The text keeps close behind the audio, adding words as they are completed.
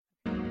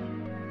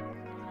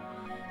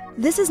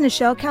This is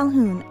Nichelle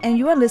Calhoun, and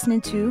you are listening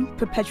to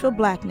Perpetual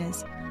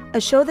Blackness, a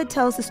show that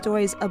tells the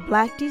stories of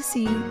Black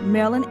D.C.,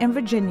 Maryland, and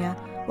Virginia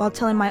while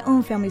telling my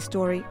own family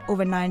story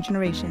over 9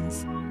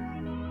 generations.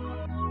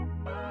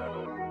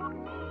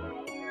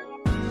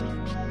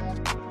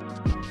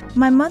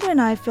 My mother and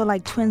I feel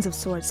like twins of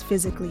sorts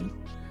physically.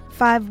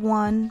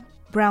 5'1",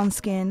 brown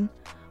skin,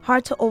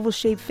 hard to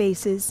oval-shaped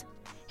faces,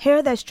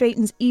 hair that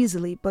straightens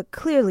easily but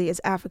clearly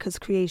is Africa's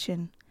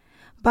creation.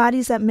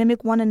 Bodies that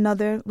mimic one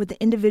another with the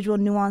individual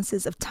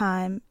nuances of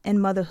time and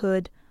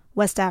motherhood,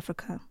 West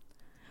Africa.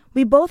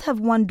 We both have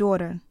one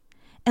daughter,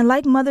 and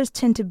like mothers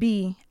tend to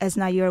be, as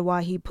Nayir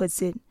Wahi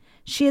puts it,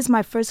 she is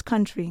my first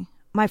country,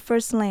 my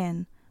first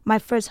land, my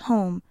first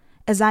home,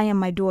 as I am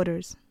my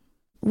daughter's.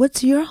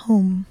 What's your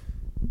home?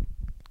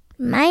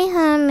 My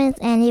home is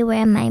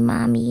anywhere my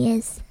mommy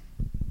is.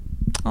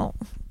 Oh,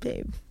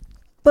 babe.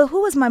 But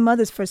who was my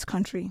mother's first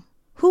country?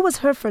 Who was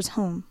her first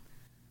home?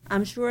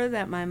 I'm sure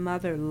that my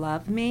mother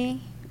loved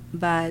me,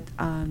 but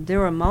there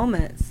were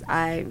moments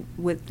I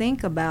would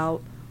think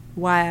about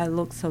why I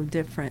looked so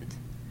different.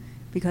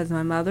 Because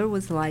my mother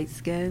was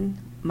light-skinned,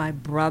 my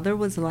brother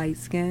was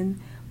light-skinned,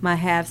 my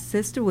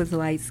half-sister was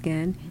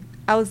light-skinned.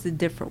 I was the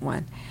different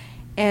one.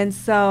 And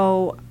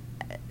so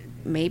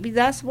maybe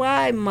that's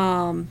why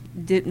Mom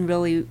didn't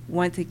really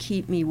want to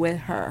keep me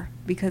with her,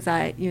 because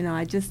I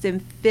just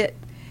didn't fit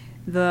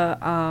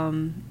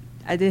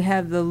I didn't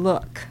have the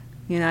look.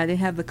 I didn't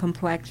have the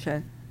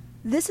complexion.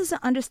 This is an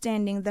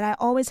understanding that I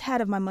always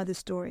had of my mother's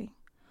story.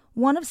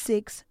 One of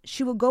 6,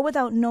 she would go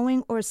without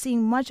knowing or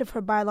seeing much of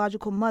her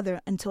biological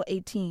mother until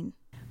 18.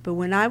 But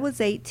when I was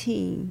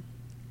 18,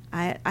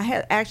 I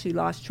had actually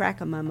lost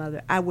track of my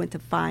mother. I went to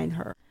find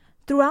her.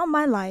 Throughout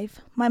my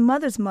life, my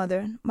mother's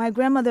mother, my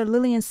grandmother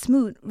Lillian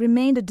Smoot,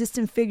 remained a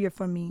distant figure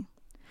for me.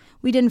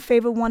 We didn't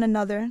favor one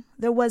another.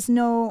 There was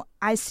no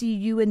I see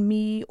you and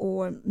me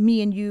or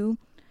me and you.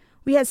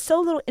 We had so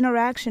little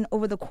interaction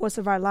over the course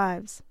of our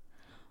lives.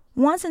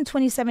 Once in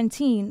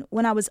 2017,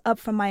 when I was up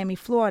from Miami,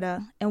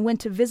 Florida, and went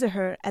to visit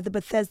her at the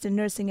Bethesda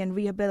Nursing and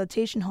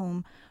Rehabilitation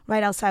Home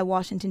right outside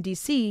Washington,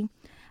 D.C.,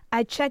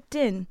 I checked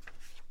in,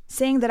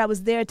 saying that I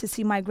was there to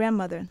see my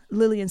grandmother,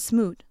 Lillian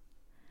Smoot.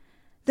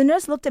 The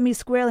nurse looked at me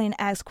squarely and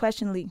asked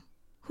questioningly,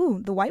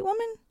 "Who, the white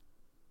woman?"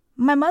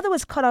 My mother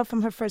was cut off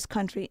from her first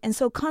country, and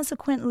so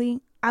consequently,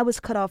 I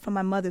was cut off from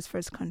my mother's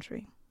first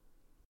country.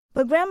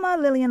 But Grandma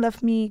Lillian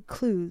left me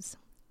clues.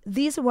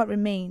 These are what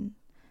remain.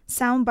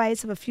 Sound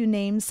bites of a few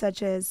names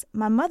such as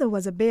my mother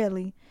was a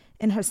Bailey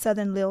in her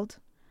southern lilt,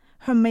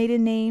 her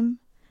maiden name,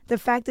 the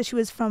fact that she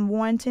was from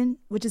Warrenton,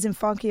 which is in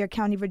Fauquier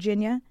County,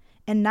 Virginia,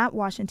 and not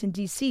Washington,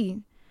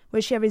 D.C.,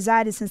 where she had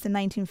resided since the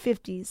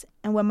 1950s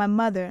and where my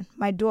mother,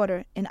 my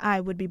daughter, and I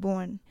would be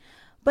born.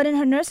 But in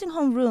her nursing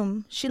home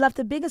room, she left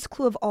the biggest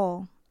clue of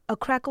all, a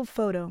crackled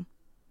photo.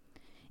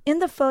 In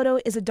the photo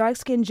is a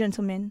dark-skinned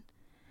gentleman,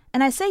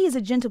 and I say he's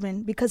a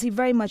gentleman because he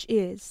very much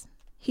is.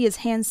 He is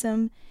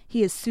handsome,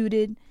 he is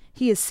suited,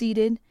 he is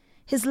seated.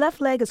 His left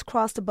leg is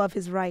crossed above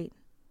his right.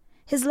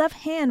 His left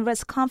hand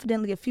rests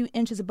confidently a few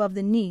inches above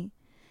the knee,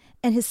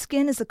 and his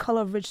skin is the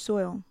color of rich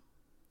soil.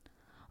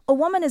 A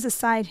woman is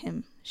beside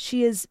him.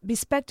 She is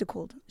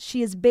bespectacled.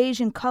 She is beige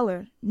in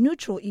color,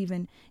 neutral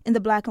even, in the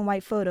black and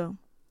white photo.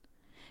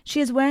 She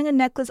is wearing a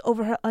necklace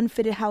over her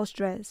unfitted house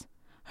dress.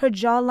 Her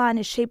jawline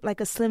is shaped like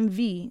a slim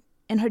V,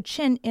 and her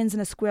chin ends in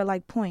a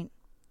square-like point.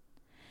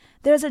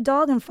 There is a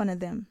dog in front of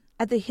them,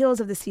 at the heels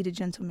of the seated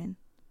gentleman.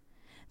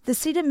 The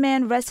seated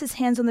man rests his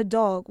hands on the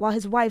dog while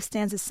his wife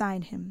stands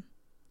beside him.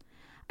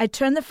 I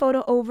turn the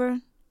photo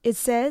over. It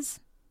says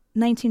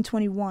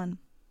 1921.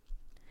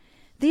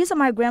 These are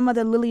my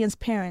grandmother Lillian's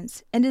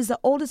parents, and it is the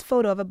oldest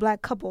photo of a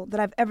black couple that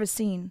I've ever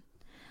seen.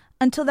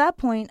 Until that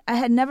point, I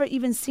had never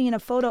even seen a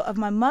photo of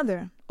my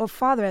mother or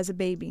father as a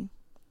baby.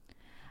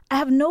 I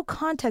have no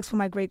context for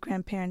my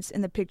great-grandparents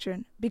in the picture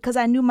because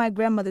I knew my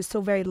grandmother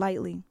so very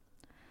lightly.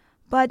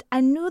 But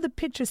I knew the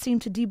picture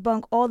seemed to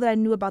debunk all that I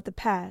knew about the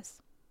past.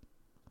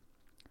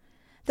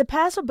 The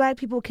past for Black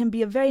people can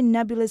be a very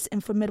nebulous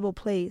and formidable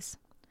place.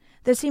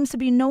 There seems to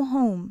be no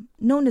home,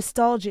 no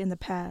nostalgia in the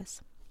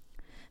past.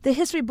 The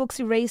history books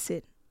erase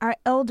it. Our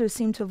elders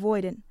seem to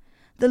avoid it.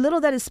 The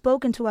little that is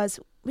spoken to us,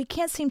 we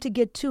can't seem to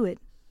get to it.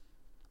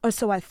 Or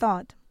so I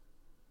thought.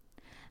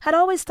 I'd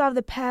always thought of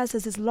the past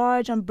as this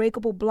large,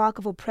 unbreakable block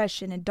of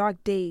oppression and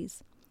dark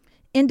days,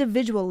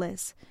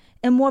 individualless,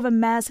 and more of a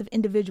mass of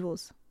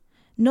individuals.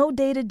 No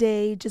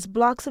day-to-day, just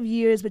blocks of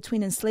years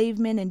between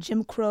enslavement and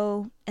Jim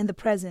Crow and the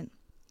present.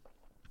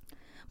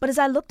 But as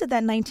I looked at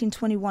that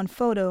 1921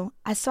 photo,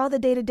 I saw the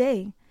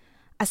day-to-day.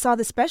 I saw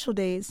the special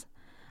days.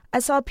 I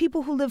saw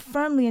people who lived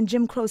firmly in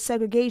Jim Crow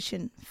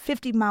segregation,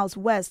 50 miles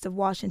west of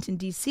Washington,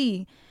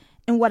 D.C.,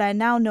 in what I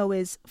now know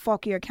is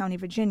Fauquier County,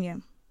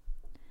 Virginia.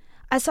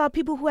 I saw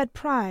people who had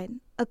pride,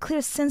 a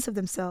clear sense of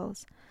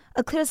themselves,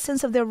 a clear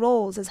sense of their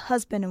roles as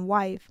husband and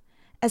wife,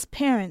 as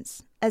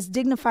parents, as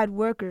dignified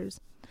workers,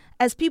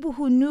 as people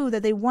who knew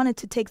that they wanted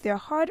to take their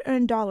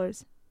hard-earned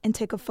dollars and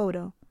take a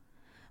photo,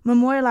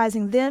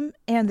 memorializing them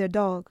and their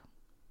dog.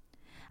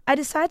 I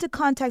decided to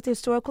contact the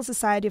Historical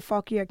Society of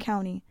Fauquier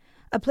County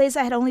a place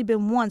I had only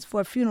been once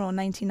for a funeral in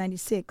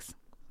 1996.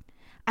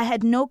 I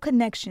had no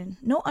connection,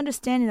 no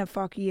understanding of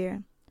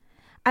Fauquier.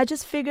 I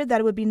just figured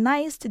that it would be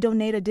nice to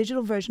donate a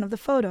digital version of the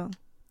photo.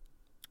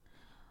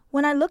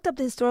 When I looked up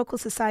the Historical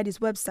Society's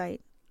website,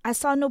 I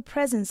saw no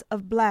presence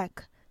of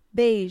black,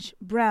 beige,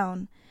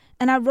 brown,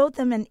 and I wrote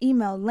them an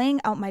email laying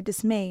out my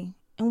dismay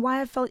and why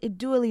I felt it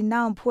dually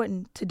now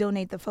important to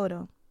donate the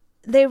photo.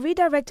 They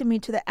redirected me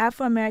to the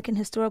Afro-American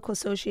Historical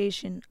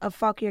Association of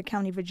Fauquier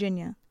County,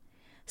 Virginia.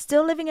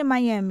 Still living in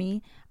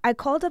Miami, I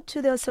called up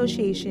to the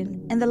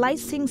association, and the light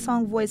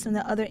sing-song voice on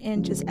the other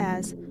end just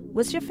asked,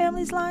 "What's your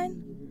family's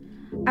line?"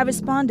 I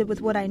responded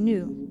with what I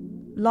knew: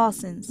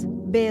 Lawsons,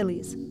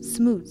 Baileys,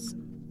 Smoots.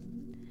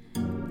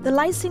 The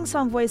light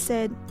sing-song voice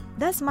said,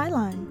 "That's my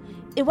line."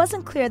 It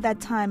wasn't clear at that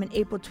time in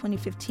April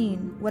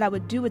 2015 what I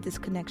would do with this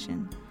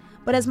connection,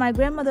 but as my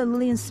grandmother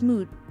Lillian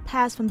Smoot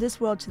passed from this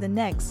world to the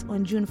next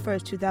on June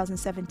 1st,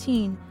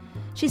 2017,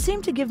 she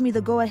seemed to give me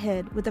the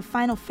go-ahead with a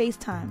final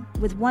FaceTime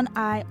with one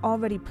eye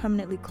already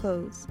permanently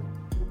closed.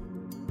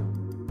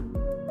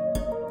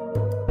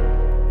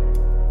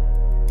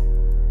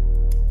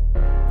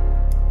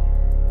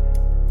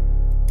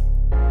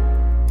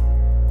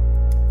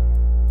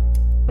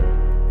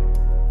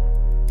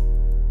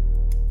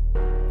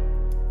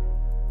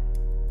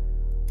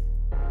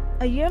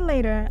 A year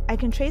later, I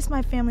can trace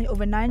my family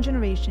over 9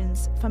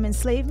 generations, from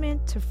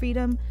enslavement to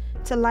freedom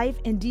to life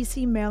in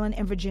D.C., Maryland,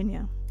 and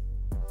Virginia.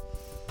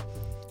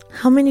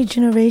 How many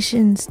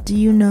generations do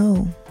you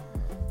know?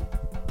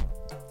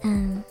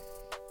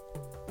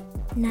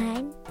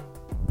 9.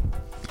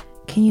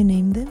 Can you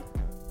name them?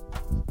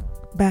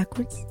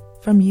 Backwards,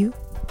 from you?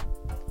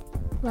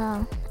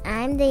 Well,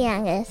 I'm the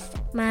youngest.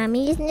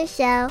 Mommy's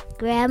Nichelle,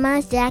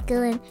 Grandma's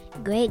Jacqueline,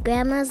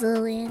 great-grandma's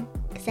Lillian,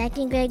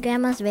 second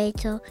great-grandma's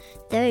Rachel,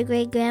 third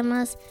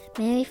great-grandma's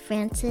Mary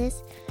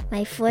Frances,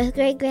 my fourth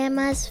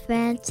great-grandma's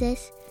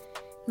Frances,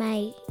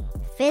 my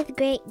fifth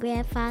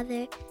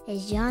great-grandfather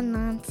is John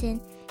Lawson,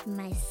 and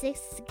my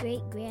sixth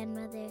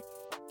great-grandmother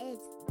is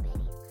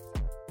Betty.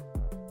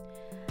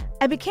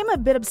 I became a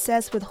bit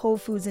obsessed with Whole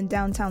Foods in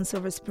downtown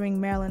Silver Spring,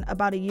 Maryland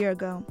about a year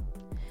ago.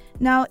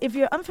 Now, if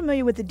you're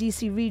unfamiliar with the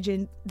D.C.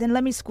 region, then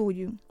let me school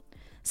you.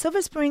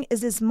 Silver Spring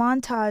is this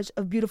montage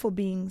of beautiful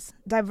beings,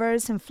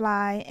 diverse and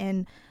fly,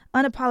 and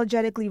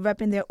unapologetically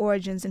repping their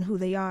origins and who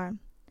they are.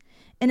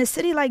 In a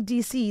city like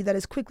D.C. that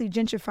is quickly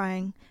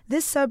gentrifying,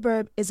 this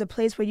suburb is a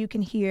place where you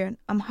can hear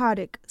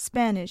Amharic,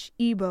 Spanish,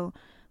 Igbo,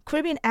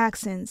 Caribbean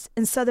accents,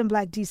 and Southern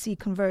Black D.C.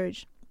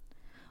 converge.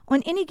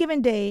 On any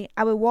given day,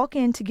 I would walk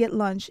in to get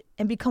lunch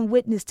and become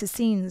witness to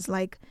scenes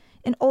like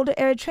an older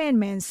Eritrean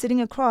man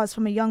sitting across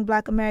from a young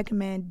Black American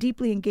man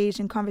deeply engaged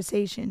in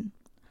conversation,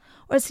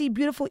 or see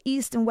beautiful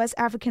East and West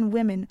African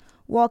women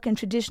walk in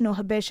traditional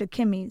Habesha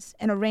chemise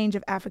and a range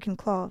of African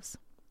cloths.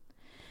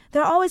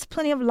 There are always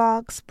plenty of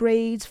locks,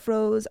 braids,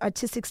 fros,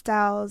 artistic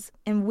styles,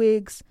 and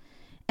wigs,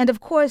 and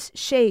of course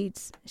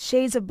shades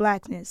of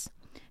blackness,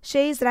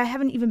 shades that I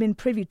haven't even been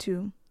privy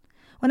to.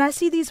 When I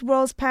see these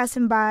worlds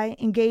passing by,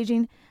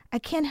 engaging, I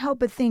can't help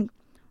but think,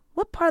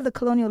 what part of the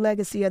colonial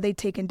legacy are they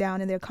taking down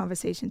in their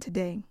conversation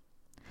today?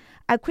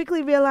 I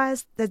quickly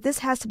realized that this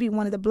has to be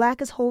one of the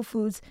blackest Whole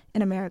Foods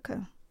in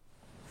America.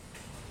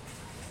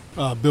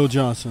 Bill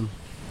Johnson.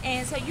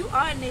 And so you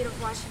are a native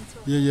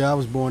Washington. Yeah, I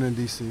was born in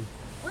D.C.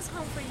 What's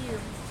home for you?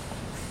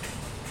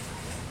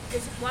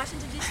 Does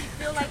Washington, D.C.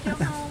 feel like your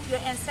home, your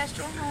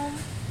ancestral home?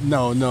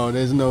 No,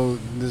 there's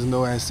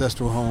no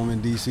ancestral home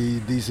in D.C.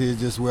 D.C. is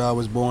just where I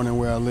was born and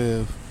where I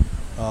live.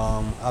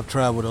 I've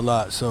traveled a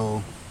lot,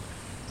 so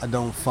I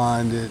don't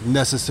find it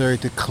necessary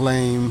to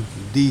claim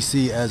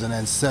D.C. as an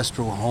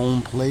ancestral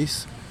home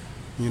place.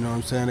 You know what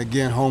I'm saying?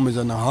 Again, home is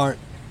in the heart.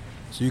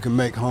 So you can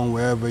make home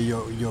wherever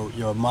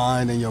your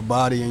mind and your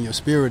body and your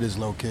spirit is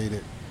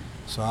located.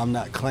 So I'm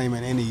not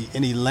claiming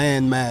any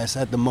landmass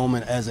at the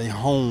moment as a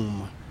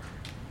home.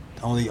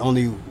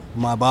 Only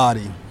my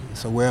body.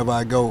 So wherever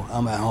I go,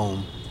 I'm at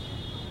home.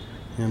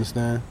 You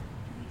understand?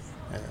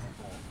 Yeah.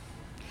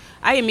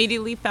 I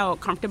immediately felt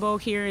comfortable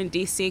here in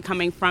D.C.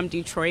 coming from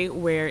Detroit,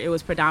 where it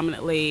was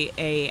predominantly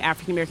a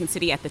African American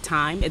city at the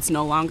time. It's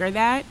no longer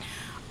that.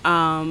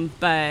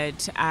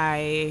 But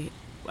I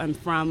am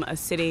from a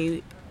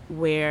city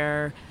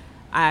where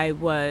I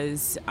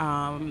was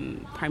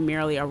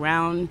primarily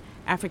around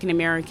African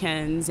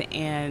Americans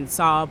and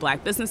saw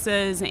Black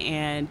businesses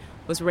and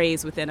was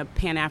raised within a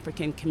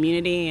Pan-African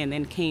community, and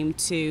then came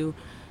to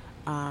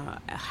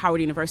Howard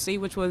University,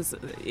 which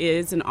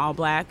is an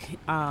all-Black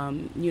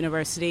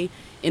university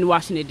in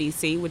Washington,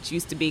 D.C., which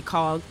used to be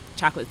called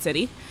Chocolate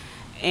City.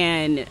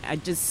 And I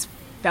just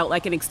felt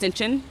like an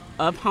extension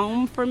of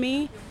home for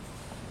me.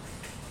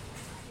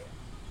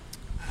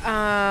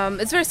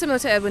 It's very similar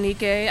to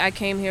Ebonike. I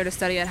came here to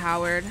study at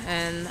Howard,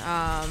 and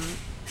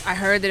I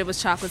heard that it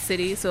was Chocolate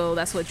City, so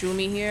that's what drew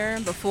me here.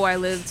 Before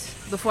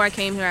I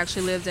came here, I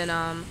actually lived in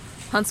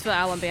Huntsville,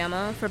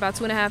 Alabama for about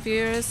 2.5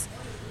 years.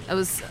 It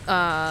was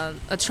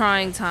a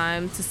trying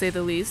time, to say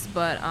the least,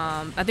 but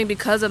I think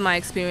because of my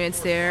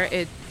experience there,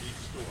 it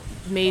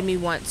made me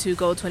want to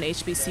go to an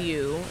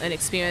HBCU and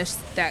experience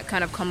that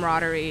kind of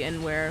camaraderie,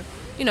 and where,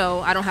 you know,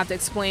 I don't have to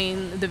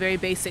explain the very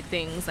basic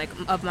things like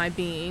of my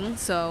being.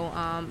 So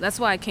that's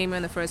why I came here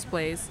in the first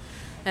place.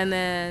 And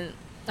then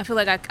I feel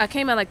like I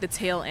came at like the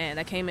tail end.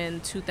 I came in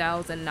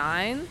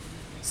 2009.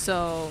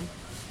 So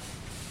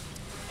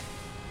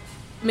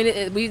I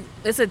mean,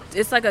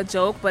 it's like a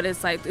joke, but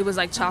it's like it was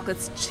like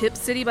chocolate chip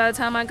city by the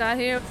time I got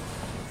here.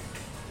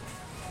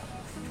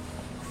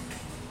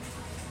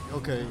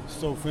 Okay,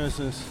 so for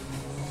instance,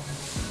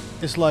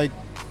 it's like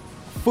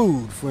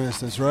food, for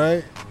instance,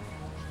 right?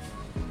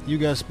 You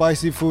got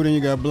spicy food and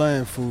you got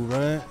bland food,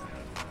 right?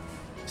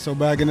 So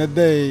back in the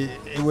day,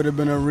 it would have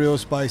been a real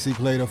spicy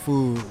plate of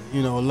food,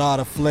 you know, a lot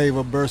of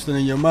flavor bursting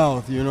in your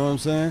mouth, you know what I'm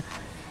saying?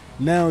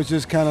 Now it's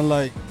just kind of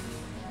like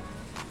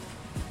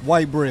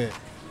white bread.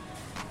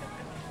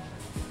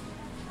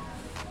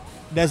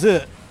 That's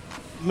it.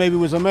 Maybe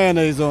with some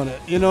mayonnaise on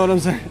it, you know what I'm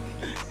saying?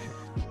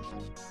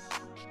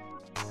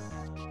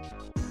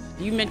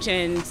 You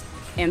mentioned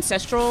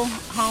ancestral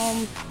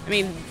home. I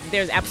mean,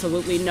 there's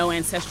absolutely no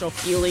ancestral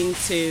feeling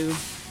to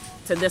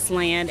this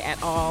land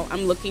at all.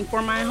 I'm looking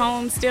for my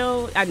home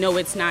still. I know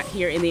it's not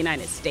here in the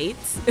United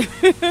States.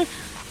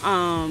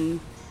 I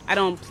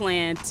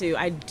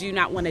do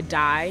not want to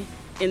die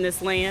in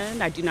this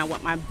land. I do not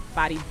want my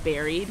body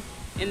buried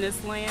in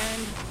this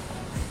land.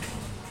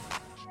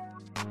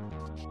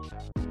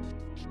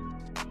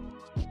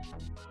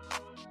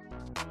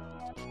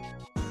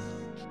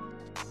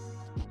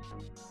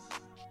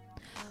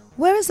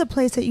 Where is the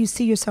place that you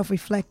see yourself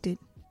reflected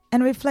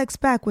and reflects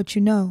back what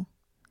you know?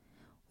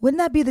 Wouldn't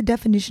that be the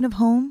definition of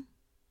home?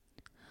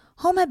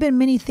 Home had been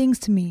many things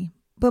to me,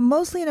 but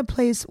mostly in a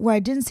place where I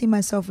didn't see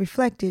myself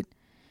reflected.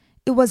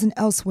 It wasn't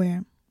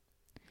elsewhere.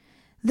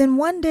 Then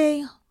one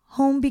day,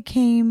 home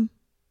became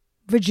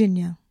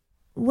Virginia.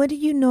 What do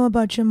you know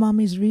about your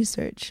mommy's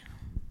research?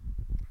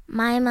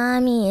 My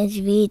mommy is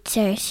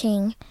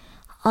researching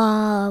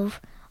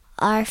of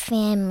our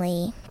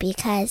family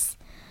because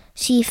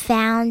she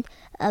found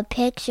a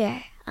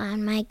picture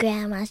on my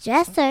grandma's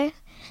dresser,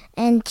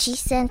 and she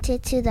sent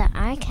it to the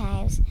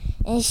archives,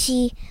 and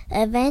she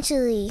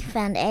eventually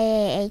found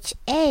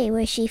AAHA,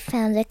 where she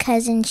found a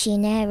cousin she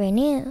never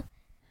knew.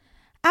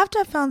 After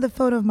I found the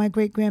photo of my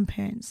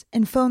great-grandparents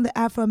and phoned the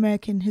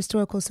Afro-American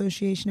Historical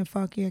Association of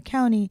Fauquier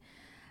County,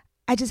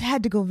 I just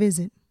had to go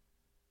visit.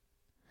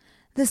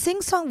 The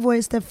sing-song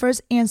voice that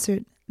first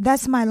answered,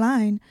 "That's my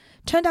line,"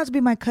 turned out to be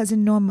my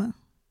cousin Norma.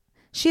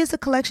 She is the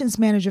collections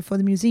manager for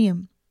the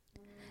museum.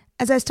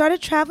 As I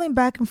started traveling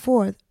back and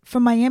forth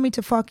from Miami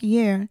to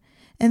Fauquier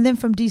and then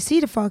from D.C.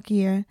 to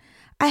Fauquier,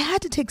 I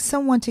had to take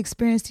someone to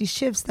experience these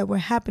shifts that were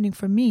happening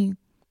for me.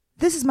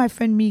 This is my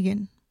friend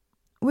Megan.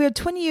 We are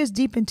 20 years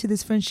deep into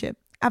this friendship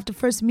after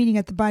first meeting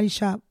at the body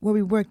shop where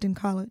we worked in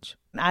college.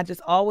 I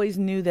just always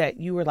knew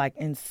that you were like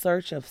in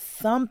search of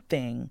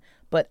something,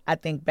 but I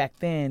think back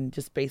then,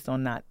 just based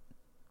on not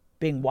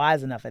being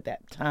wise enough at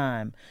that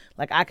time,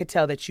 like I could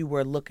tell that you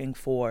were looking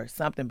for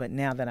something, but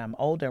now that I'm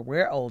older,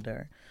 we're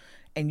older,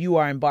 and you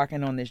are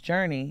embarking on this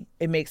journey,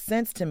 it makes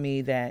sense to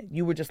me that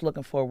you were just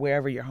looking for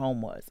wherever your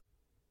home was.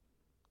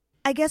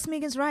 I guess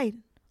Megan's right.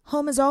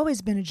 Home has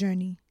always been a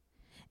journey.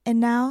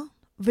 And now,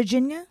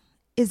 Virginia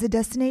is the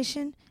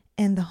destination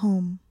and the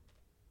home.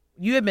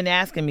 You had been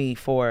asking me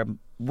for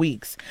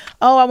weeks,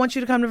 "Oh, I want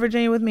you to come to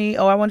Virginia with me.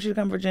 Oh, I want you to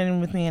come to Virginia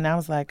with me." And I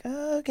was like,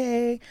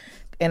 okay.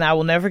 And I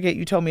will never forget,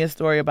 you told me a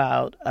story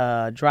about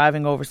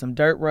driving over some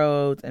dirt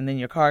roads and then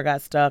your car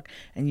got stuck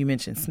and you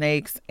mentioned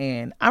snakes.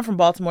 And I'm from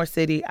Baltimore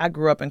City. I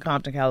grew up in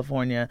Compton,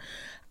 California.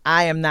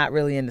 I am not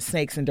really into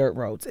snakes and dirt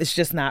roads. It's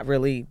just not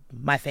really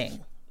my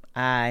thing.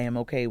 I am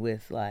okay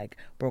with like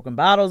broken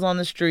bottles on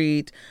the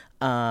street,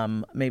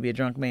 maybe a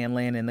drunk man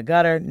laying in the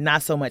gutter,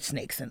 not so much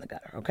snakes in the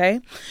gutter,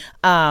 okay?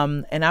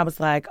 And I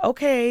was like,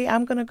 okay,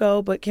 I'm going to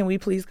go, but can we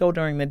please go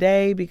during the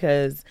day?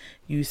 Because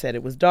you said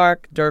it was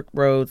dark, dirt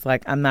roads,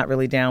 like I'm not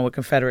really down with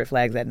Confederate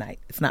flags at night.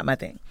 It's not my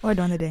thing. Or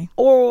during the day.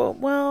 Or,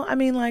 well, I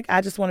mean, like I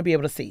just want to be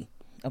able to see,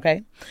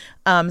 okay?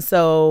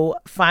 So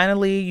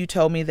finally you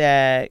told me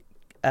that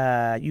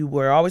you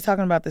were always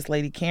talking about this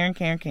lady, Karen.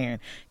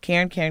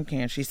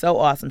 She's so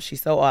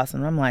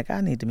awesome. I'm like, I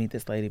need to meet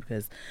this lady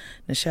because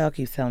Nichelle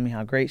keeps telling me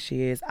how great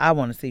she is. I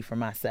want to see for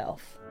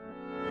myself.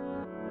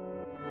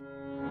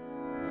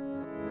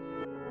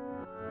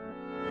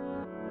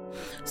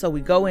 So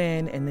we go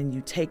in and then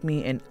you take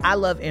me, and I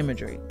love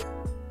imagery.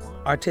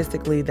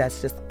 Artistically,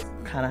 that's just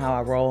kind of how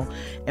I roll.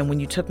 And when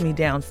you took me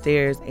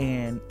downstairs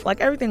and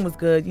like everything was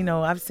good, you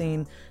know, I've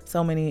seen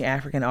so many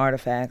African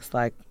artifacts,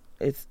 like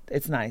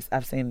it's nice.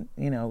 I've seen,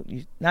 you know,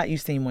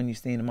 you've seen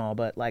them all,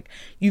 but like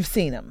you've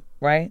seen them,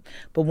 right?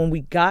 But when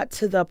we got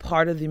to the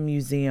part of the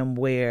museum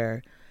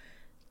where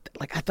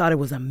like I thought it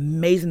was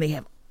amazing, they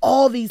have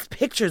all these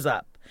pictures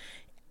up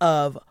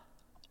of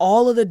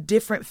all of the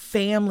different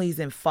families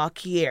in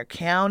Fauquier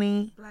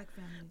County.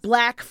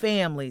 Black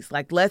families.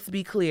 Like, let's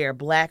be clear,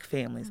 Black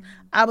families.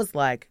 Mm-hmm. I was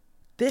like,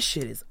 this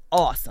shit is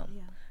awesome.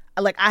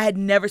 Yeah. Like, I had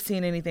never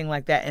seen anything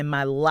like that in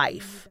my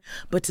life.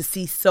 Mm-hmm. But to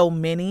see so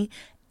many,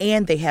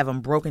 And they have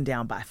them broken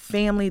down by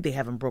family. They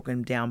have them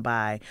broken down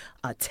by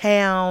a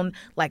town.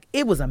 Like,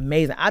 it was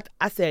amazing.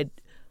 I said,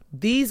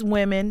 these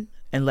women,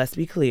 and let's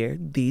be clear,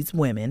 these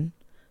women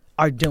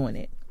are doing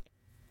it.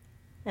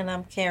 And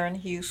I'm Karen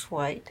Hughes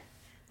White.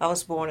 I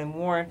was born in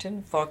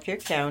Warrenton, Fauquier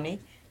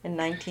County in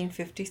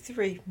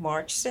 1953,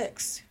 March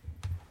 6.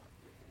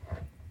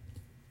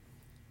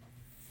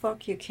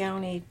 Fauquier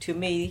County, to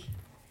me,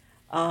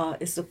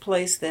 is a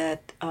place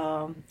that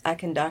I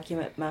can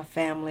document my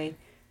family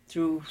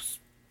through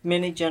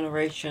many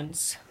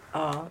generations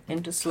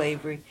into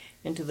slavery,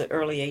 into the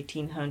early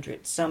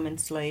 1800s, some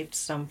enslaved,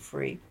 some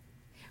free.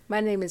 My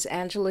name is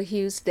Angela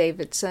Hughes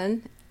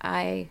Davidson.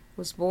 I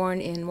was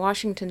born in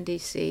Washington,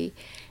 D.C.,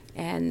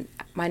 and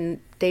my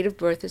date of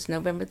birth is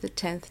November the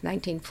 10th,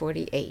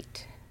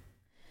 1948.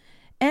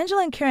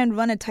 Angela and Karen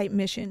run a tight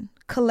mission: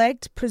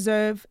 collect,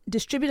 preserve,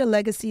 distribute a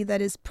legacy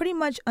that is pretty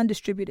much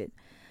undistributed.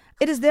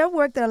 It is their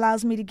work that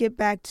allows me to get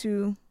back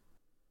to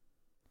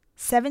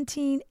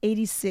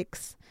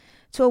 1786,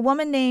 to a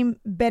woman named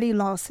Betty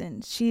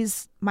Lawson.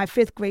 She's my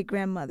fifth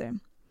great-grandmother.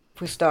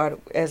 We started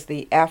as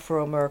the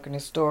Afro-American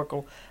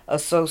Historical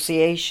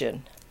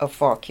Association of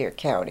Fauquier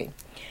County.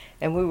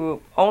 And we were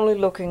only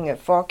looking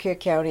at Fauquier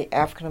County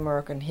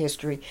African-American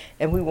history,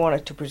 and we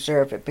wanted to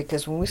preserve it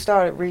because when we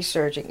started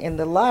researching in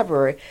the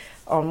library,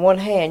 on one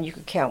hand, you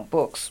could count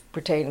books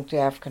pertaining to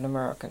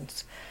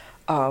African-Americans.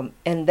 And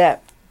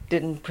that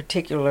didn't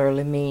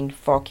particularly mean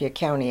Fauquier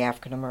County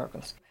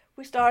African-Americans.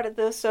 We started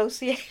the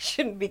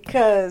association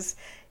because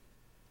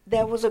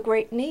there was a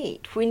great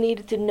need. We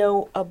needed to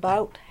know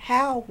about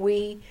how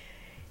we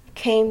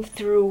came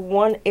through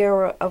one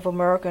era of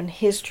American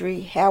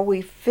history, how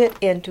we fit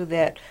into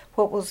that,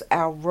 what was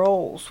our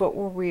roles, what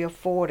were we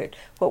afforded,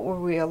 what were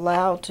we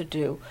allowed to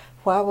do,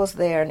 why was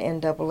there an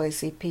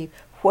NAACP,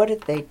 what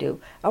did they do?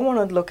 I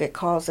want to look at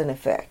cause and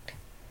effect.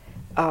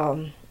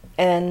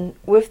 And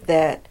with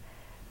that,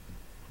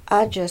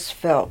 I just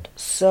felt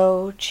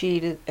so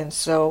cheated and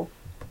so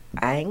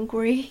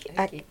angry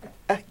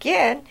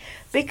again,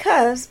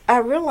 because I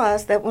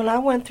realized that when I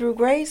went through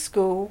grade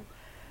school,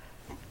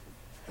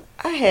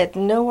 I had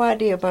no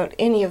idea about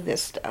any of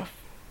this stuff.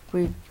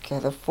 We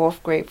got a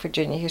fourth grade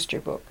Virginia history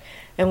book.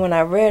 And when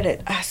I read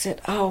it, I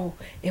said, oh,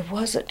 it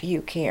wasn't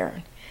you,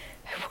 Karen.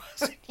 It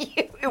wasn't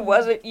you. It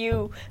wasn't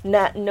you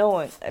not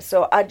knowing.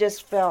 So I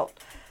just felt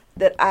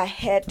that I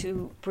had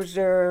to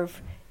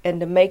preserve and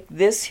to make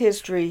this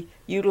history,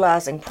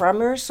 utilizing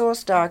primary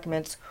source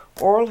documents,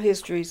 oral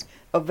histories,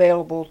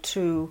 available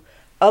to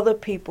other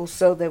people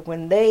so that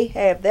when they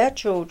have their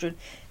children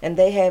and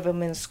they have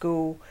them in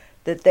school,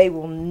 that they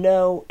will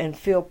know and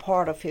feel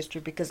part of history,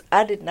 because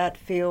I did not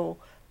feel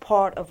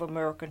part of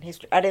American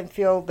history. I didn't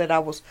feel that I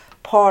was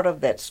part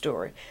of that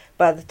story.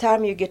 By the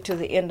time you get to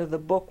the end of the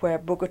book where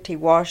Booker T.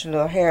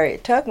 Washington or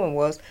Harriet Tubman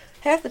was,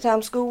 half the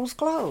time school was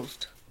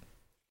closed.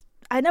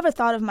 I never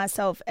thought of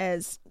myself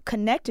as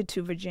connected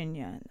to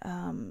Virginia.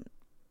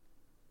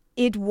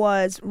 It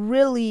was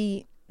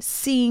really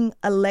seeing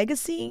a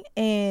legacy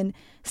and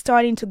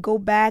starting to go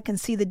back and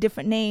see the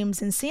different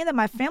names and seeing that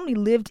my family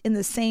lived in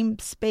the same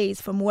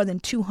space for more than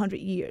 200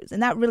 years.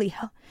 And that really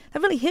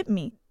hit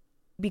me,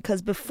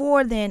 because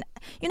before then,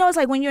 it's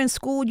like when you're in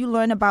school, you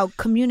learn about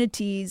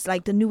communities,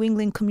 like the New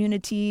England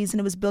communities,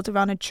 and it was built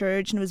around a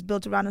church and it was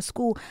built around a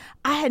school.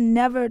 I had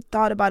never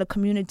thought about a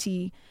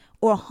community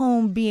or a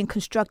home being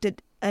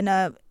constructed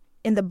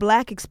in the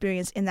Black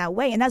experience in that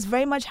way. And that's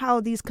very much how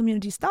these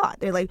communities thought.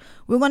 They're like,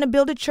 we're going to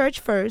build a church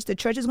first. The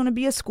church is going to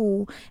be a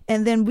school.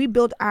 And then we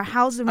build our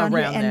houses around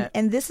here.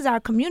 And this is our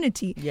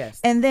community. Yes.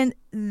 And then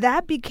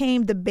that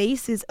became the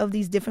basis of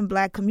these different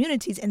Black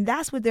communities. And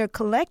that's what they're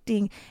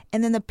collecting.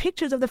 And then the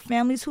pictures of the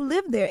families who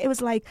lived there. It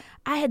was like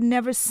I had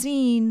never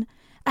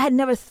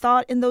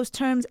thought in those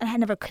terms, and I had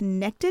never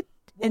connected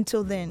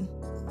until then.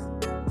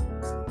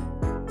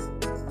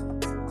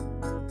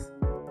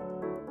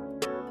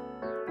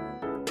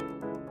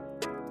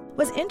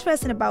 What's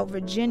interesting about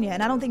Virginia,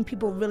 and I don't think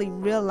people really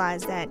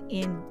realize that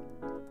in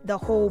the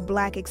whole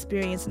Black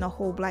experience and the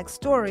whole Black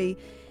story,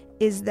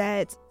 is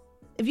that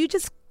if you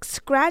just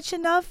scratch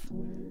enough,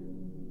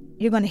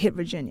 you're going to hit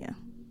Virginia.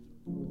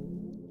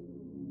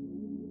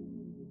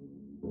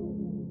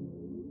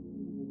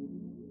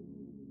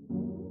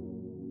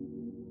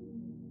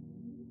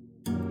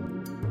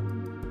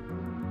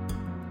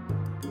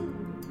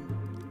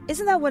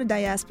 Isn't that what a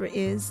diaspora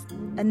is?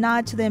 A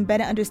nod to the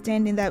embedded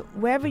understanding that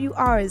wherever you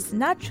are is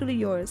not truly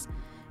yours.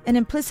 An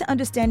implicit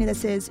understanding that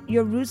says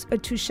your roots are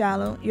too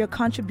shallow, your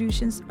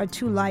contributions are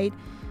too light,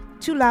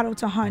 too lateral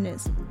to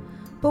harness.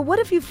 But what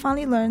if you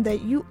finally learned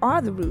that you are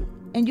the root,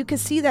 and you can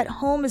see that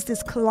home is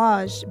this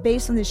collage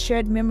based on this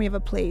shared memory of a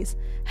place,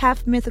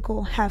 half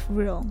mythical, half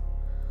real?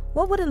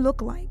 What would it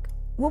look like?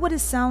 What would it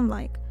sound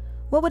like?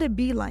 What would it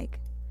be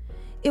like?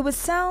 It would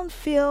sound,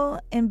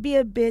 feel, and be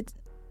a bit,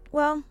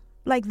 well,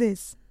 like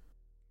this.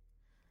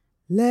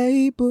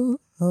 Labor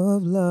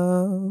of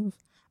love,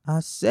 I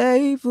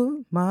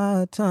savor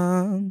my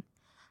tongue.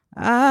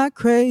 I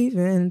crave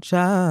in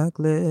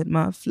chocolate,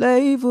 my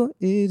flavor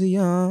is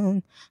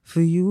young. For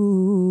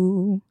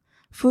you,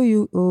 for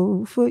you,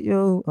 oh, for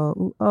you,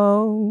 oh,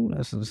 oh.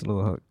 That's just a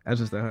little hook. That's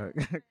just a hook.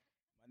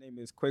 My name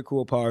is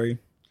Kwaku Opari.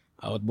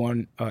 I was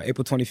born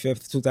April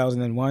 25th,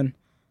 2001.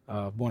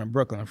 Born in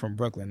Brooklyn. I'm from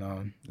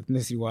Brooklyn.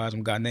 Ethnicity-wise,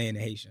 I'm Ghanaian and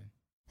Haitian.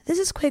 This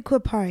is Kwaku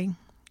Apari.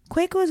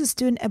 Kwaku is a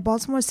student at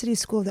Baltimore City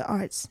School of the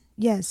Arts.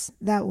 Yes,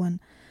 that one.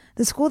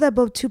 The school that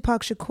both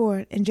Tupac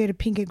Shakur and Jada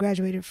Pinkett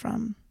graduated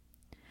from.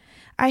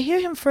 I hear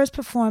him first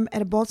perform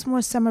at a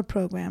Baltimore summer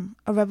program,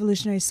 A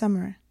Revolutionary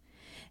Summer.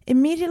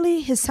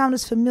 Immediately, his sound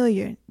is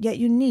familiar, yet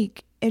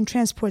unique, and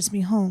transports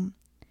me home.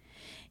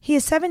 He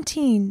is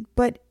 17,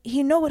 but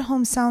he knows what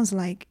home sounds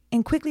like,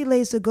 and quickly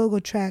lays the go-go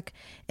track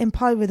and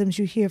polyrhythms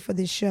you hear for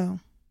this show.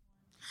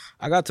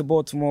 I got to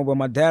Baltimore, but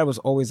my dad was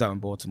always out in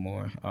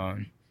Baltimore.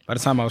 By the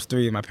time I was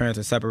 3, my parents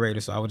had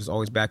separated, so I was just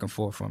always back and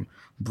forth from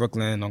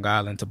Brooklyn, Long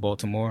Island to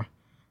Baltimore.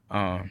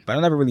 But I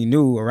never really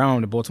knew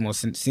around the Baltimore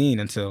scene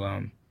until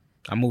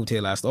I moved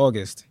here last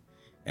August.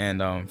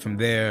 And from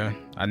there,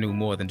 I knew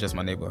more than just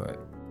my neighborhood.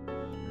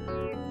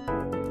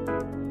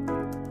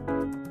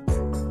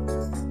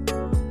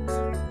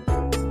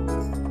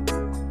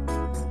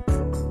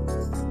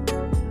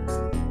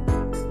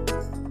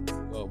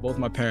 Well, both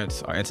my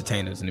parents are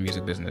entertainers in the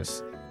music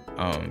business.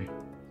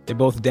 They're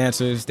both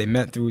dancers. They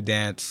met through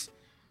dance.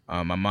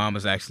 My mom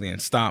was actually in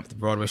Stomp, the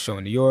Broadway show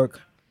in New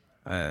York.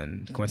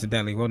 And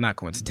coincidentally, well, not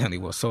coincidentally,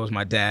 well, so was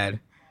my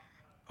dad.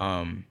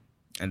 And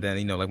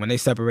then, like when they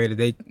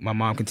separated, my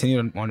mom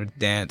continued on to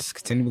dance,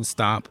 continued to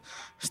Stomp,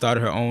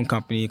 started her own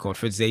company called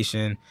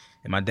Fritzation.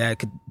 And my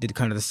dad did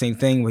kind of the same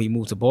thing where he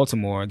moved to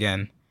Baltimore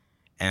again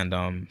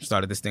and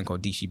started this thing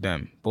called Dishi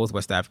Bem, both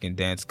West African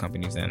dance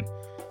companies. And,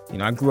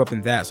 I grew up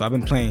in that. So I've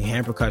been playing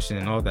hand percussion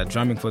and all that,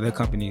 drumming for their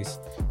companies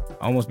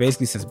almost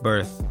basically since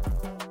birth.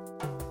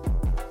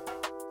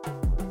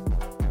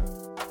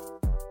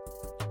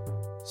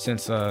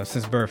 Since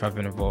birth, I've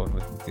been involved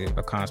with the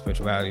Akon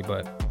spirituality,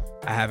 but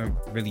I haven't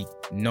really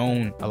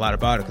known a lot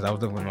about it because I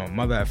was living with my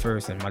mother at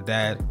first, and my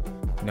dad,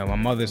 my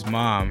mother's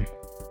mom,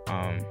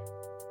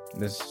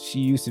 she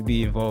used to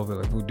be involved with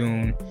like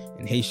voodoo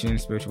and Haitian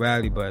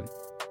spirituality, but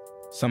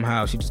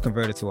somehow she just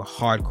converted to a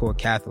hardcore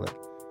Catholic.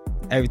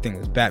 Everything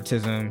was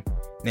baptism,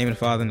 naming the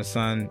Father and the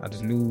Son. I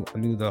just knew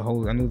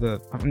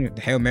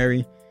the Hail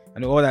Mary. I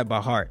knew all that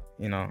by heart,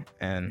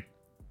 and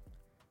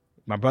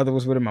my brother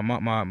was with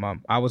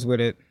it. I was with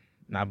it,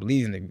 and I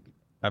believed in it.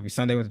 Every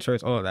Sunday went to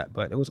church, all of that.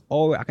 But it was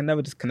all, I could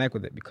never just connect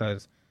with it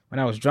because when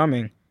I was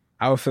drumming,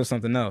 I would feel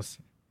something else,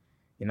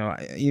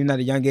 even at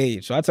a young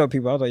age. So I tell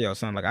people, I was like, yo,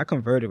 son, like I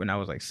converted when I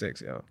was like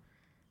 6, yo.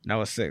 And I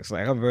was 6.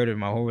 Like I converted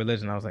my whole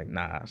religion. I was like,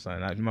 nah,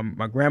 son.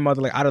 My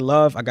grandmother, like out of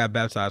love, I got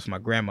baptized for my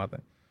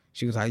grandmother.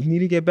 She was like, you need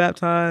to get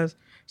baptized.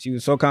 She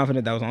was so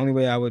confident that was the only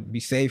way I would be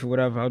safe or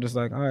whatever. I was just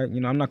like, all right,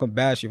 I'm not going to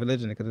bash your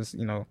religion because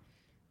it's,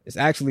 it's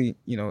actually,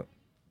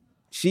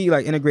 she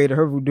like integrated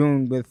her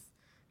voodoo with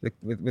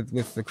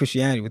the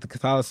Christianity, with the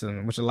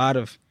Catholicism, which a lot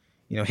of,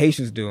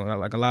 Haitians do.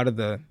 Like a lot of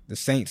the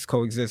saints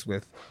coexist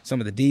with some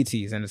of the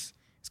deities. And it's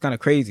kind of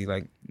crazy.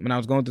 Like when I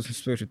was going through some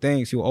spiritual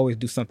things, he would always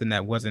do something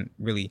that wasn't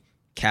really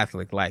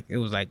Catholic-like. It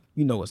was like,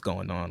 what's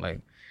going on. Like,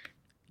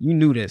 you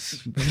knew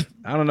this.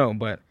 I don't know,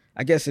 but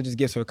I guess it just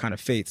gives her kind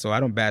of faith, so I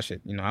don't bash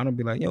it. I don't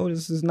be like, yo,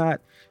 this is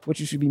not what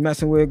you should be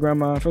messing with,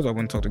 Grandma. First of all, I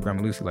wouldn't talk to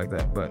Grandma Lucy like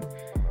that, but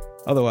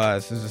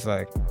otherwise, it's just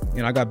like,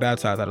 I got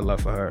baptized out of love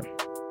for her.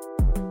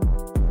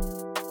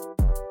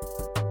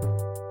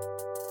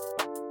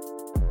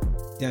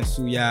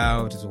 Densu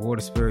Yao, which is a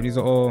water spirit. These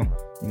are all,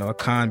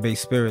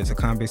 Akon-based spirits,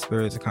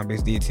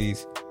 Akon-based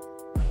deities.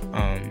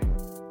 I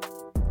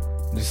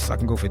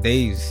can go for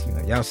days.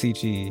 Yao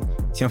Sichi,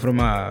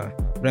 Tianfroma,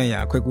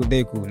 Brenya, Kweku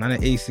Deku, Nana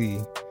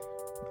AC.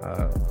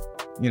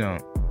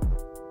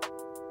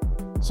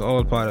 So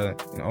all part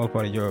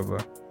of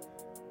Yoruba.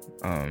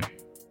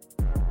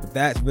 But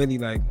that's really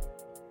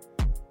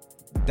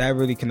that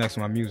really connects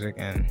with my music,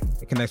 and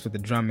it connects with the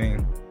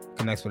drumming,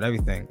 connects with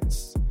everything.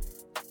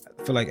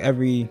 I feel like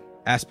every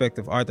aspect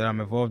of art that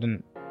I'm involved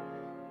in,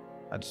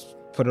 I just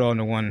put it all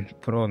in one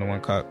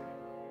cup.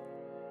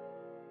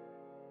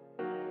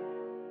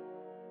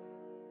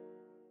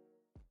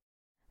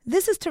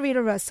 This is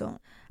Tarita Russell.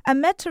 I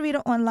met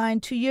Tarita online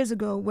 2 years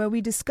ago where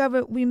we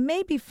discovered we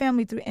may be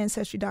family through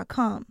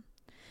Ancestry.com.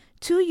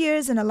 2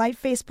 years and a light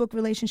Facebook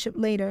relationship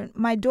later,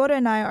 my daughter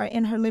and I are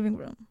in her living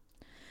room.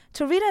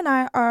 Tarita and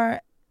I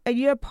are a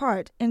year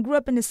apart and grew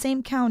up in the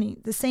same county,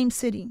 the same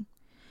city.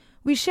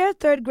 We share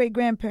third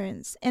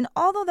great-grandparents, and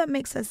although that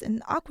makes us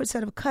an awkward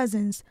set of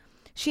cousins,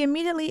 she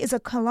immediately is a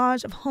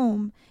collage of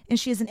home, and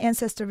she is an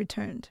ancestor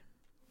returned.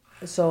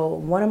 So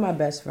one of my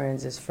best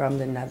friends is from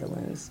the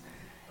Netherlands.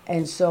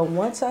 And so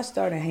once I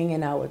started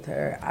hanging out with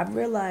her, I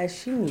realized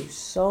she knew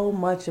so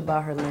much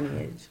about her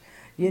lineage,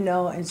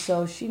 and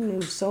so she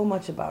knew so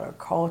much about her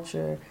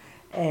culture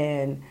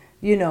and,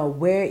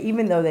 where,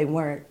 even though they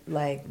weren't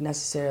like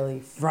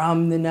necessarily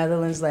from the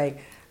Netherlands,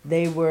 like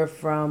they were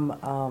from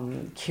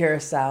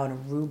Curacao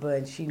and Aruba,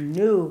 and she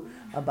knew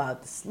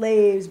about the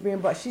slaves being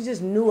brought. She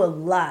just knew a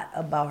lot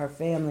about her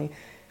family.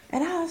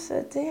 And I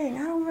said, dang,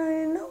 I don't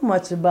really know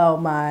much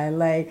about mine.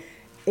 Like,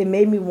 it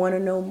made me want to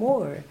know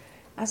more.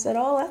 I said,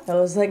 all I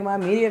know is like my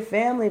immediate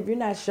family. If you're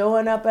not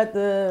showing up at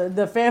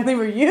the family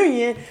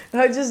reunion,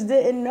 I just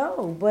didn't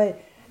know.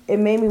 But it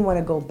made me want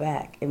to go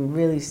back and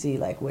really see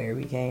like where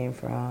we came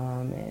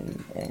from.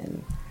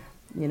 And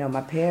you know,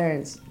 my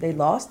parents, they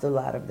lost a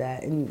lot of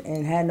that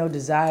and had no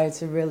desire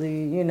to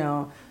really, you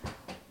know,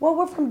 well,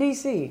 we're from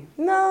D.C.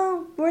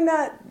 No, we're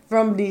not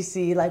from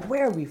D.C. Like,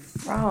 where are we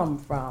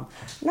from?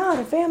 No,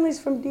 the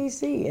family's from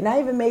D.C. And I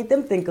even made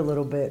them think a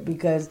little bit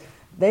because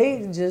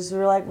they just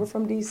were like, we're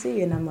from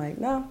D.C. And I'm like,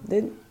 no,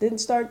 didn't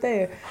start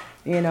there.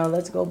 You know,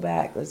 let's go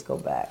back.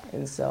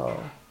 And so,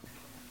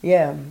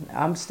 yeah,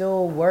 I'm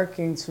still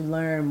working to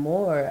learn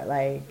more.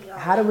 Like,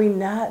 how do we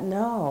not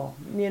know?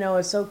 You know,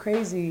 it's so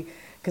crazy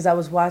because I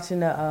was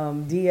watching a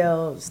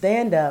DL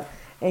stand-up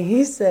and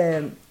he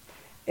said,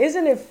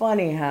 isn't it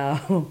funny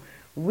how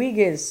we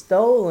get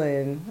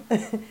stolen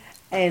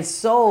and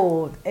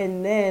sold,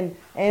 and then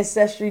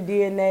Ancestry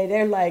DNA,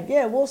 they're like,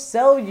 yeah, we'll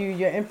sell you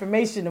your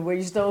information of where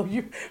we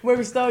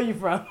stole you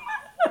from.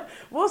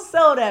 We'll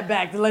sell that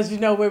back to let you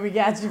know where we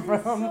got you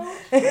from.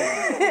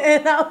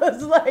 And I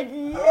was like,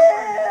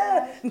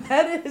 yeah,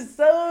 that is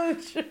so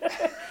true.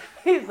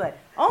 He's like,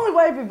 only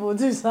white people would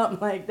do something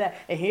like that.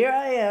 And here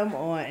I am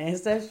on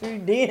Ancestry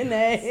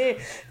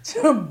DNA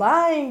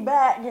buying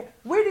back.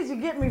 Where did you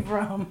get me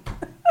from?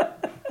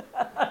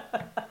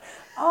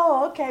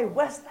 Oh, okay,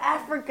 West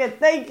Africa.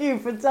 Thank you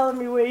for telling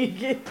me where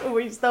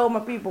you stole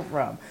my people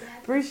from.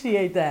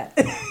 Appreciate that.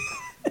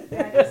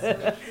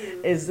 That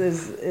is so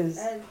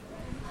true.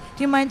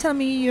 Do you mind telling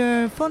me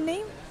your full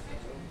name?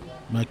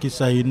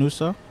 Makisa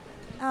Inusa.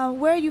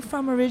 Where are you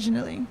from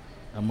originally?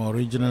 I'm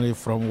originally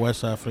from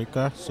West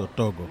Africa, so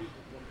Togo.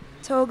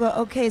 Togo,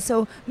 okay.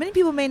 So many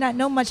people may not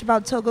know much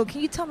about Togo.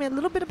 Can you tell me a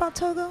little bit about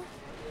Togo?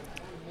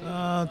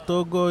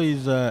 Togo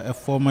is a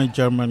former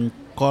German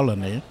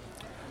colony,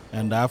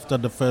 and after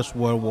the First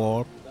World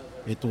War,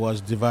 it was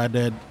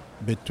divided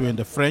between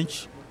the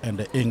French and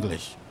the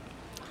English.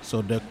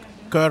 So the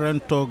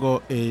current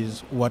Togo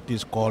is what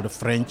is called the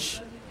French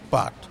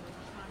part.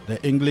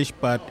 The English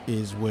part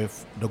is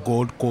with the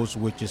Gold Coast,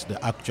 which is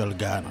the actual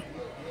Ghana.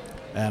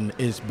 And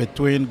it's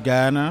between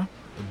Ghana,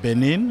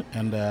 Benin,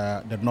 and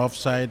the north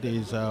side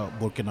is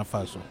Burkina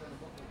Faso.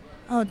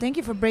 Oh, thank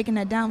you for breaking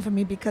that down for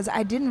me because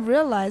I didn't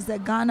realize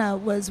that Ghana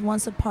was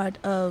once a part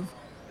of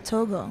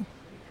Togo.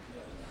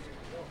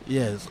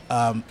 Yes,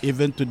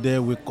 even today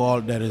we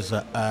call there is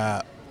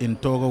in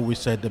Togo we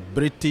said the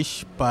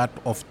British part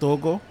of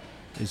Togo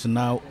is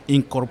now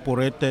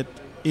incorporated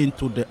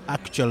into the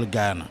actual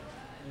Ghana.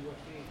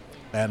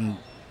 And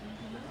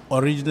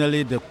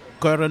originally the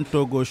current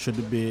Togo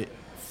should be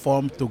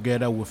formed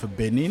together with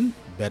Benin,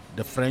 but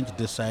the French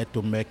decide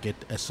to make it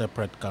a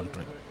separate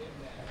country.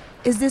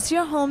 Is this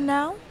your home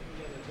now?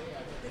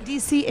 The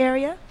D.C.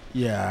 area?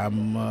 Yeah,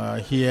 I'm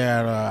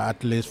here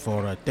at least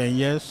for 10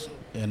 years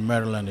in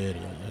Maryland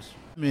area, yes.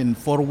 I mean,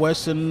 for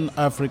Western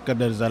Africa,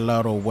 there's a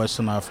lot of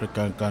Western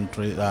African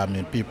countries. I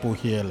mean, people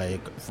here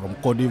like from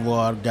Cote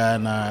d'Ivoire,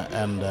 Ghana,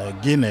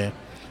 and Guinea.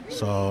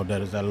 So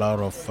there is a lot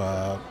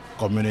of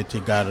community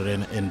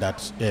gathering in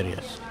that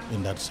areas,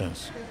 in that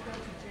sense.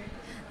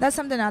 That's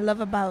something I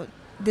love about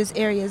this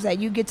area is that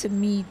you get to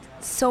meet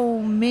so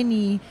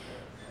many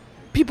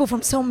people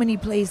from so many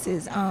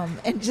places,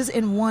 and just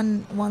in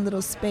one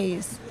little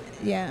space.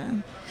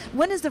 Yeah.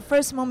 When is the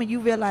first moment you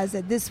realized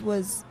that this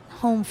was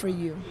home for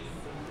you?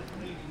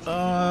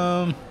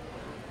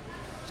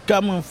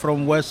 Coming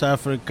from West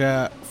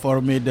Africa,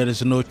 for me, there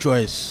is no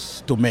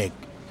choice to make.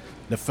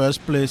 The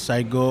first place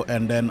I go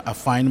and then I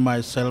find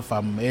myself,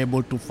 I'm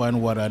able to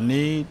find what I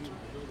need,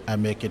 I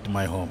make it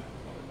my home.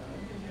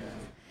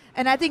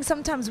 And I think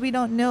sometimes we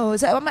don't know.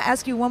 So I'm going to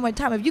ask you one more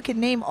time. If you could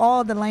name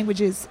all the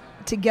languages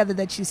together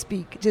that you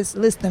speak, just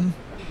list them.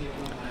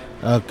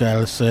 Okay,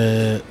 I'll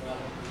say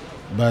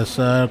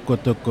Basar,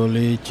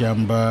 Kotokoli,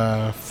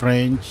 Chamba,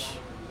 French,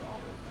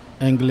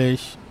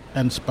 English,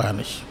 and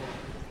Spanish.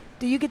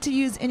 Do you get to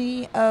use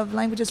any of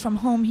languages from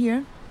home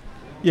here?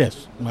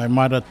 Yes, my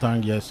mother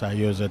tongue, yes, I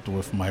use it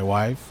with my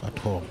wife at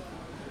home.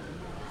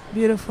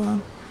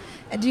 Beautiful.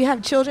 And do you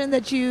have children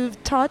that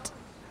you've taught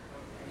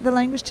the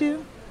language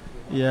to?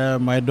 Yeah,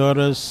 my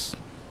daughters,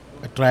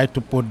 I try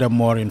to put them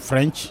more in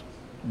French,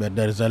 but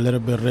there is a little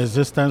bit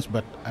resistance,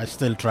 but I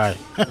still try.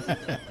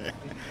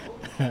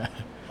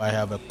 I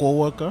have a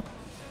coworker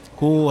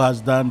who has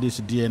done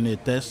this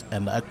DNA test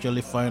and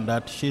actually found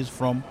that she's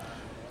from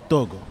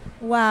Togo.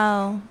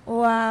 Wow.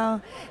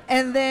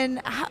 And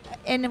then,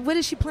 and what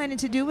is she planning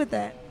to do with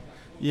that?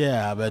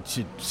 Yeah, but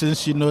since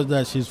she knows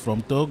that she's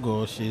from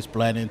Togo, she's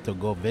planning to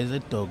go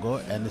visit Togo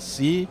and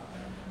see.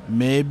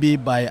 Maybe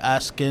by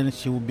asking,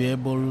 she will be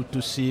able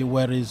to see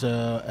where is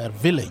a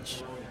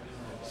village.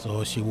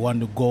 So she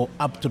want to go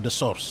up to the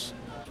source.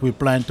 We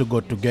plan to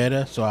go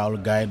together, so I'll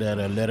guide her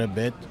a little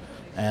bit.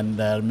 And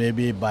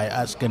maybe by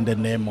asking the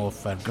name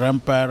of her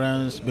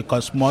grandparents,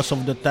 because most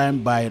of the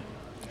time by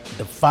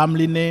the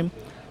family name,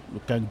 we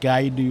can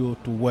guide you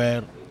to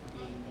where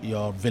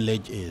your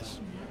village is.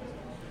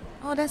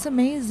 Oh, that's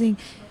amazing.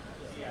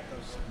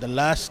 The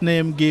last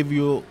name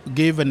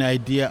give an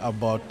idea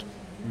about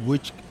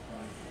which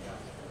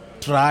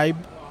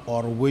tribe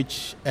or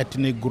which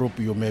ethnic group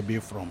you may be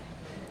from.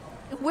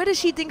 Where does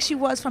she think she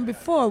was from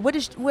before? Where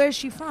is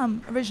she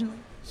from originally?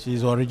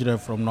 She's originally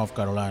from North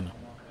Carolina.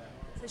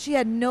 So she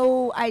had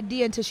no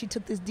idea until she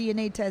took this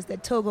DNA test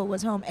that Togo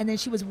was home. And then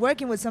she was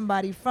working with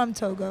somebody from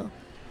Togo.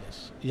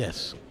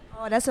 Yes.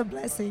 Oh, that's a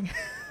blessing.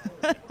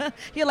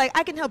 You're like,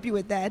 I can help you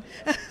with that.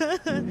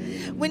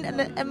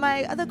 And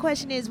my other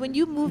question is, when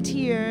you moved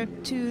here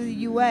to the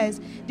U.S.,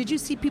 did you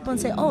see people and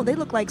say, oh, they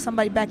look like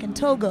somebody back in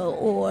Togo?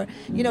 Or,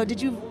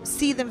 did you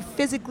see them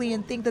physically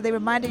and think that they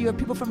reminded you of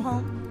people from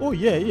home? Oh,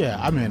 yeah.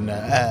 I mean,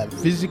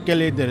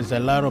 physically, there is a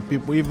lot of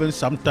people. Even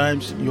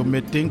sometimes you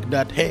may think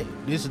that, hey,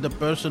 this is the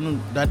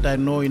person that I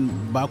know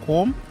back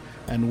home.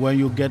 And when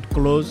you get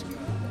close,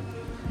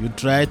 you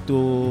try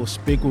to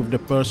speak with the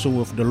person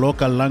with the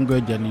local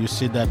language and you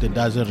see that it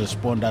doesn't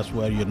respond. That's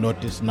where you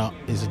notice now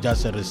it's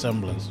just a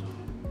resemblance.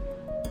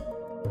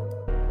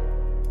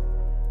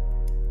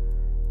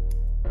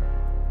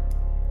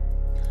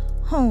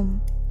 Home.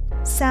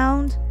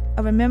 Sound,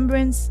 a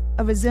remembrance,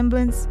 a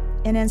resemblance,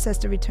 an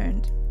ancestor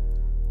returned.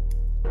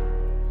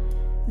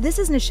 This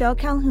is Nichelle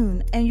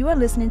Calhoun, and you are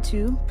listening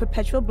to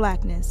Perpetual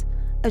Blackness,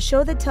 a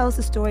show that tells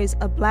the stories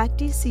of Black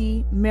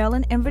D.C.,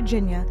 Maryland, and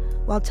Virginia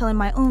while telling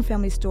my own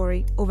family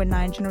story over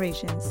 9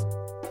 generations.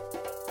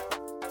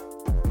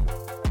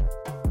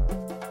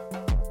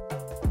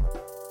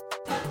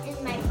 This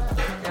is my book.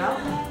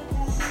 Yeah.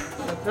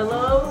 The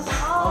pillows,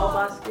 all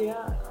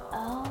Basquiat.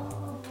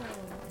 Oh.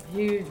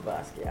 Huge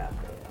Basquiat.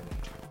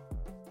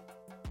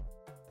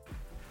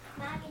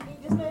 Mommy,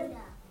 this is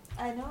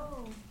I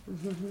know.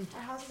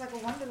 Our house is like a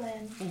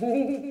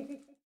wonderland.